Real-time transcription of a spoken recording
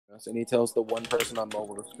house, and he tells the one person on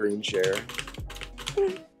mobile to screen share.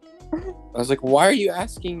 I was like, why are you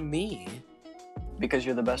asking me? Because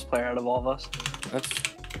you're the best player out of all of us. That's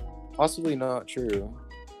possibly not true.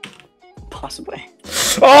 Possibly.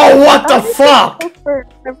 Oh, what the fuck? Oh,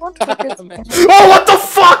 what the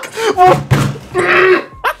fuck?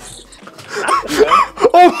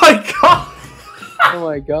 Oh my god! Oh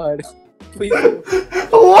my god. Please.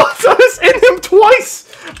 What? I was in him twice!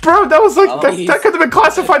 Bro, that was like, that could have been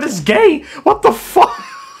classified as gay! What the fuck?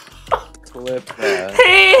 Clip that.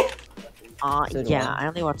 Hey! Yeah, I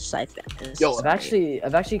only watch Scythefans. Yo, I've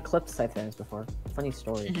actually clipped Scythefans before. Funny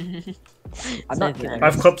story. I'm not kidding.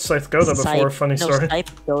 I've clipped Scythe Goda before, funny story.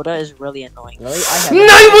 Scythe Goda is really annoying. Really? I have.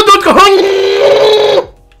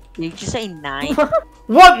 Did you just say 9?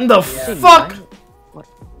 What the fuck? What?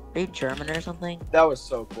 Are you German or something? That was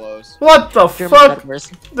so close. What the German fuck?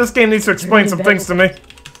 peppers. This game needs to explain some things to me.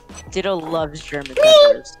 Ditto loves German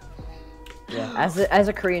peppers. Yeah, as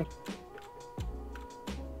a Korean.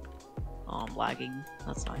 Oh, I'm lagging.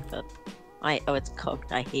 That's not good. Oh, it's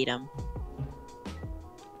cooked. I hate him.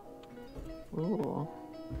 Ooh.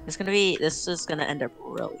 This is gonna end up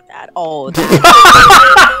really bad. Oh,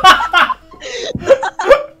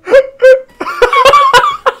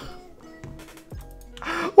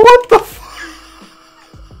 What the fuck?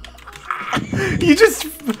 You just...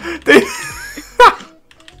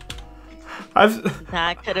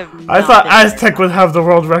 that could have. I thought Aztec would have the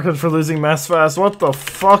world record for losing mass fast. What the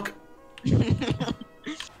fuck?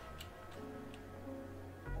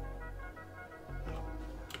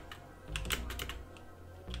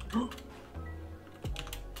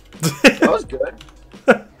 That was good.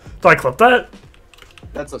 Did I clip that?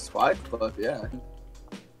 That's a spy clip, yeah.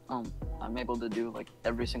 I'm able to do like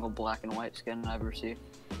every single black and white skin I ever see.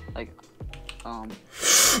 Like, you know,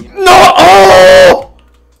 No! Oh!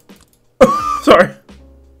 Sorry.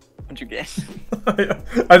 what'd you get?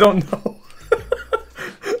 I don't know.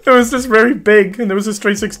 It was just very big, and there was a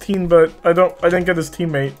straight 16, but I didn't get his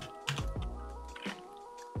teammate.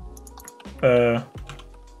 I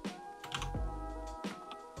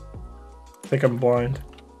think I'm blind.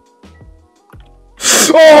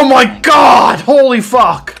 Oh my god! Holy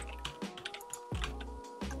fuck!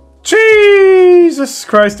 Jesus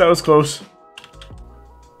Christ, that was close.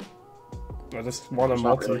 I just want a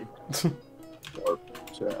multi. Really.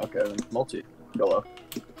 Sure, okay, then multi. Go low.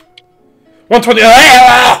 120.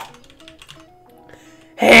 Ah!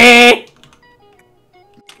 Hey!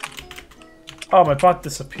 Oh, my bot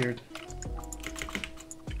disappeared.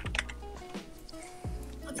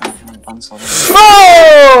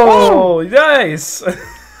 Oh! Nice! Okay,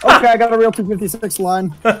 I got a real 256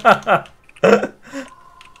 line.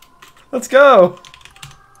 Let's go!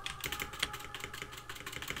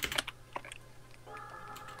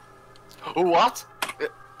 What?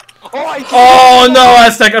 Oh no,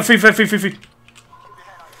 Aztec! Free.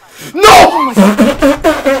 No!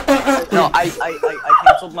 No,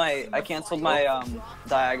 I canceled my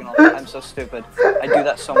diagonal. I'm so stupid. I do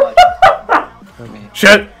that so much.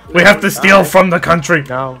 Shit! We have to steal from the country.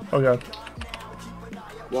 No. Oh god.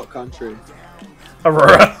 What country?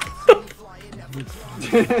 Aurora.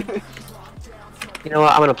 You know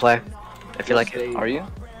what? I'm gonna play. I feel like it. Are you?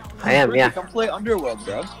 I am, yeah. Come play Underworld,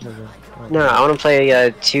 bro. No, I want to play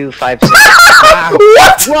 256.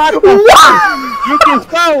 What? What? You can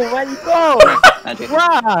go. Let it go.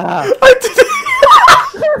 Wow.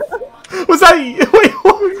 Was that?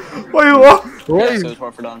 Wait, what? Yes, it was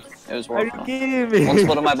war for done. It was war for done. One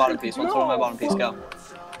split on my bottom piece. Go.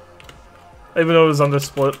 Even though it was under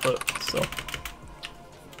split, but still.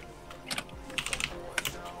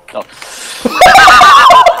 Oh.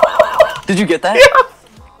 Did you get that? Yeah.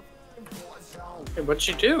 Hey, what'd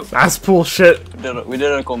you do? Mass pool shit. We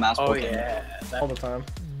did a cool mass pool. Oh yeah. All the time.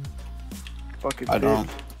 Fucking I don't.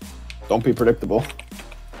 Don't be predictable.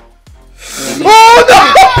 Oh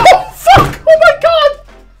no! Fuck! Oh my god!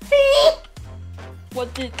 What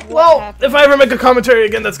Well, happened? if I ever make a commentary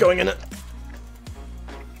again, that's going in it.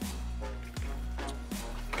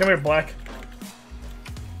 Come here, Black.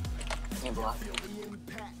 Hey, Black.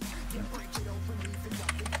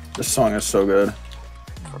 This song is so good.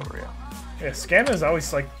 For real. Yeah, Scan is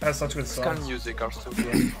always like has such good songs. Kind of music are so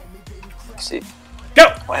good. See.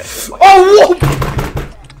 Go! Wait. Oh!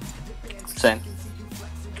 Whoa! Same.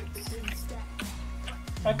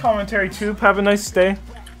 My commentary tube. Have a nice day.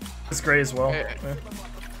 It's great as well. Hey.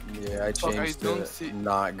 Yeah, I changed don't it. see-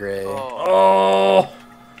 Not great. Oh!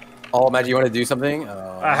 Oh, Matt, you want to do something?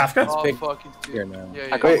 Half cut? Oh, big fucking dude. here now.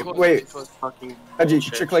 Yeah, Wait, it was- wait. it was fucking Edgy,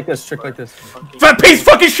 bullshit. trick like this, trick like this. Fucking- Fat piece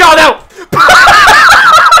fucking shot out!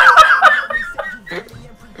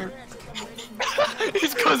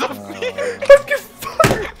 He's going because of me.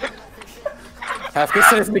 Hafka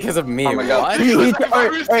said it's because of me. Oh my God.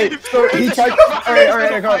 Alright, so he tried.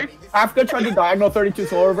 Alright. Afka tried to diagonal 32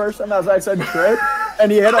 soul reverse, and as I said, crit,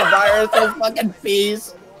 and he hit a virus. Those fucking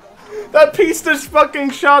piece. That piece just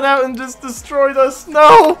fucking shot out and just destroyed us.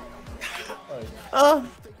 No. Oh,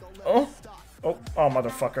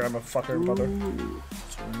 motherfucker! I'm a fucker, mother.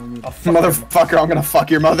 Motherfucker, I'm gonna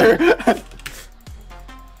fuck your mother.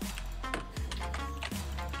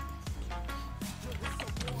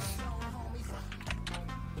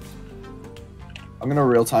 I'm gonna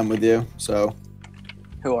real time with you, so.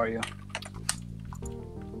 Who are you?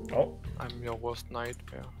 Oh. I'm your worst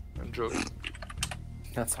nightmare. I'm joking.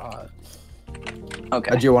 That's hot.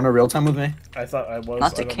 Okay. Do you want to real time with me? I thought I was.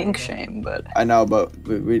 Not to kink shame, but I know, but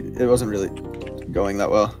it wasn't really going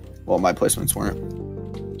that well. Well, my placements weren't.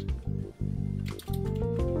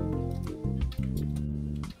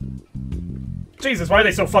 Jesus, why are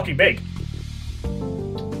they so fucking big?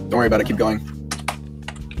 Don't worry about it. Keep going.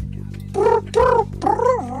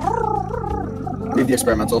 Leave the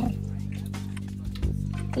experimental.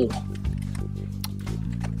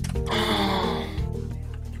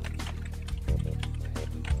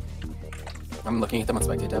 I'm looking at them on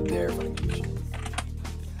spectate up there.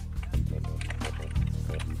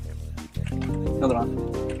 no, they're not.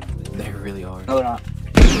 They really are. No, they're not.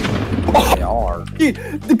 They are.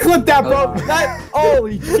 Clip that, bro. That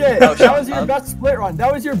holy shit. No, that was your best split run.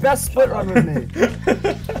 That was your best split run with me.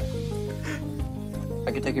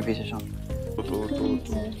 I can take your piece of Sean.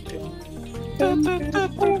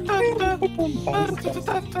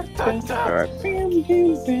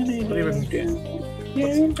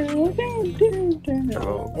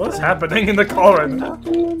 What's happening in the call right now?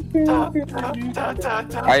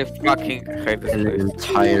 I fucking hate this And the place.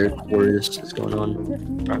 entire chorus is going on.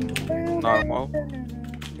 Normal.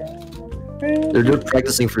 They're just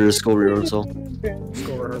practicing for a school rehearsal.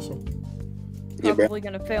 School rehearsal. Probably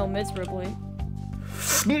gonna fail miserably.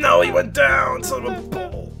 No, he went down, son of a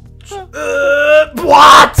bull.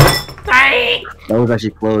 What? Hey! That was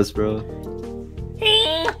actually close, bro.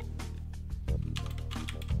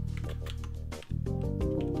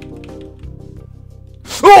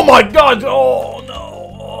 Oh my god! Oh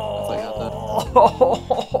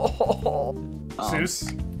no!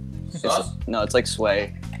 Zeus? No, it's like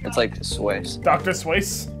Sway. It's like Sways. Dr.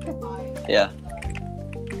 Swace? Yeah.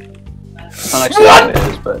 It's not actually what it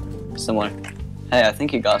is, but similar. Hey, I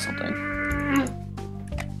think you got something.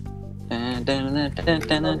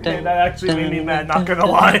 Okay, that actually made me mad, not gonna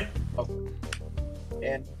lie.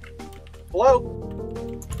 And hello.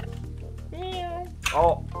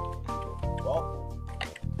 Oh. Well,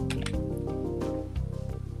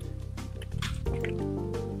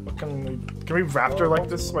 What can we raptor like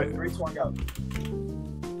this? Wait. 3, 2, 1, go.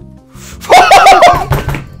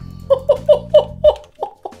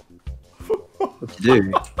 What you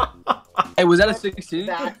do? Hey, was that a 16?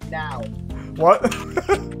 That now. What?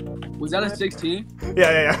 Was that a 16?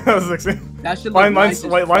 Yeah. That was 16. That should look Line nice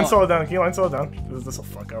as fuck. slow it down. Can you line slow it down? This will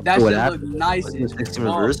fuck up. That What should happened? look nice Was it as 16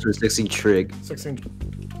 fuck. reverse or 16 trig? 16.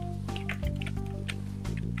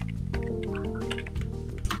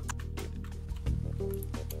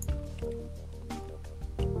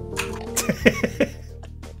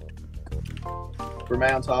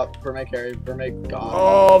 Verme on top. Verme carry. Verme god.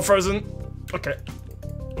 Oh, frozen. Okay.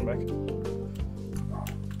 I'm back.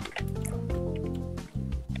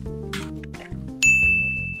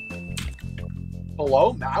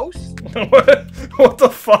 Hello, mouse? What the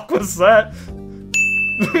fuck was that?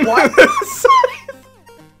 What?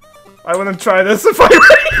 I wouldn't try this if I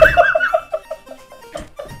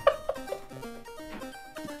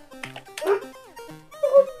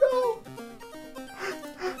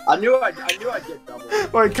I knew I'd get double.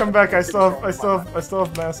 Wait, come back. I still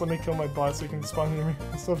have mass. Let me kill my bot so you can spawn near me.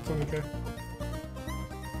 I still have 20k.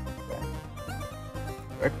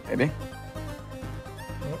 Trick, maybe.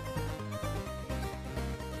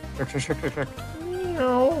 Trick.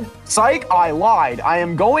 No. Psych, I lied. I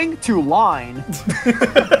am going to line.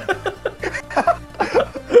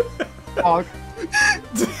 Fuck.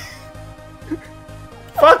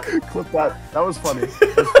 Fuck. Clip that. That was funny.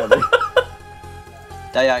 That was funny.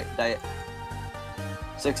 Die.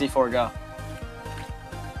 64, go.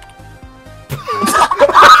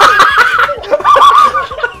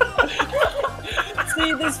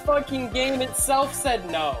 See, this fucking game itself said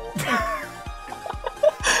no.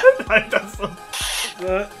 That's no.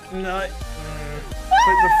 But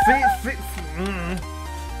the feet.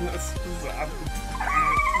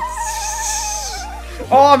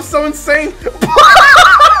 Oh, I'm so insane.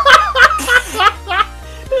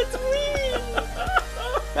 It's me.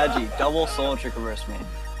 Veggie, double solo trick reverse me.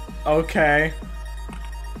 Okay.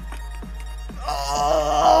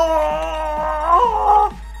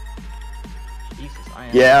 Jesus, I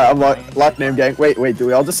am. Yeah, I'm lock name gang. Wait, do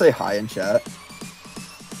we all just say hi in chat?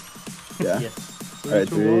 Yeah. Yes. Alright,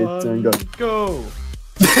 3, 2, 1, go. Go!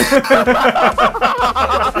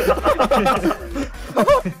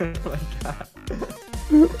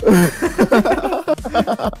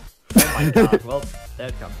 Oh my god, well, there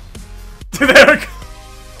it comes. There it comes.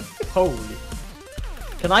 Holy.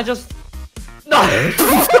 Can I just... No!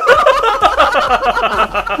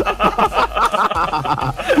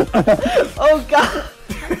 Oh god!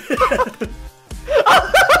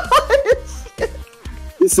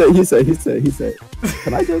 He said.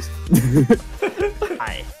 Can I just?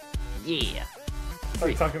 Hi. Yeah. Are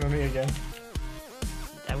you talking to me again?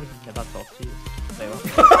 I would never talk to you.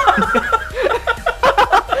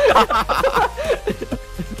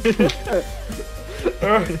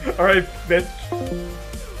 Alright, bitch.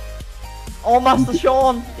 Oh, Master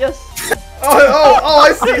Sean! Yes! Oh,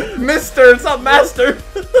 I see! Mister, it's not Master!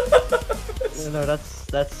 No, that's,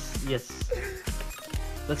 yes.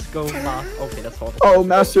 Let's go, okay, that's all. Oh,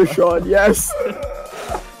 Master Sean, yes!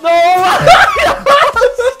 No!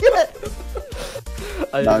 Shit!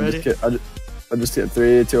 Are you No, I'm ready? just kidding. I'm just kidding.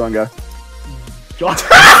 3, 2, 1, go. God.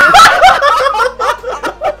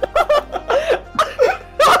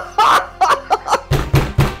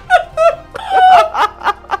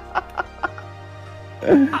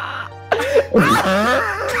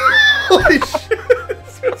 Holy shit!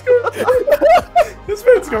 This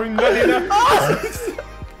man's going nutty now.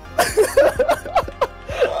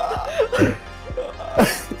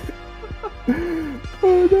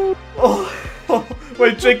 Oh no. Oh,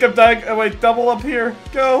 wait, Jacob, wait, double up here.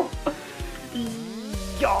 Go.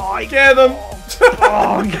 Get him.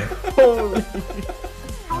 Holy.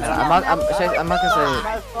 I'm not gonna say.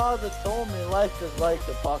 My father told me life is like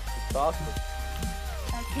a box of chocolate.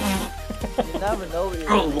 You never know what you're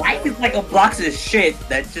Bro, life is like a box of shit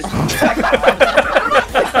that just.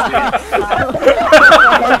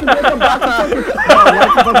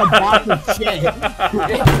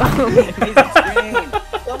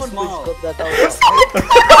 Someone Small. please clip that.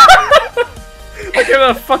 I came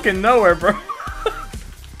out of fucking nowhere, bro.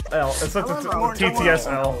 L. It's such a TTS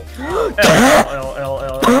L. L.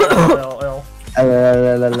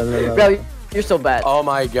 Bro, you're so bad. Oh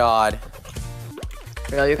my god.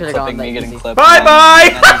 Bro, you could've gone Clipping me that getting easy. clipped. Bye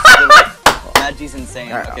bye! Maggie's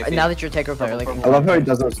insane. Okay, Now that you're a taker player, like, I love how he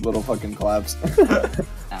does those little fucking claps.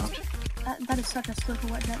 ouch. That is such a slip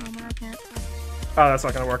of wet jet moment. I can't. Oh, that's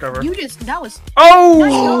not gonna work ever. You just that was.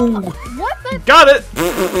 Oh! What the? Got it!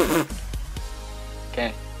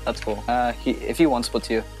 Okay, that's cool. If he one splits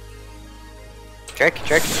you. Trick.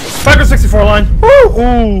 Back 64 line. Woo!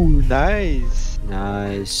 Ooh, nice.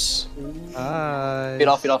 Nice. Feed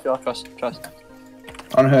off, trust.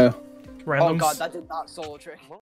 On who? Oh Randoms. god, that did not solo trick.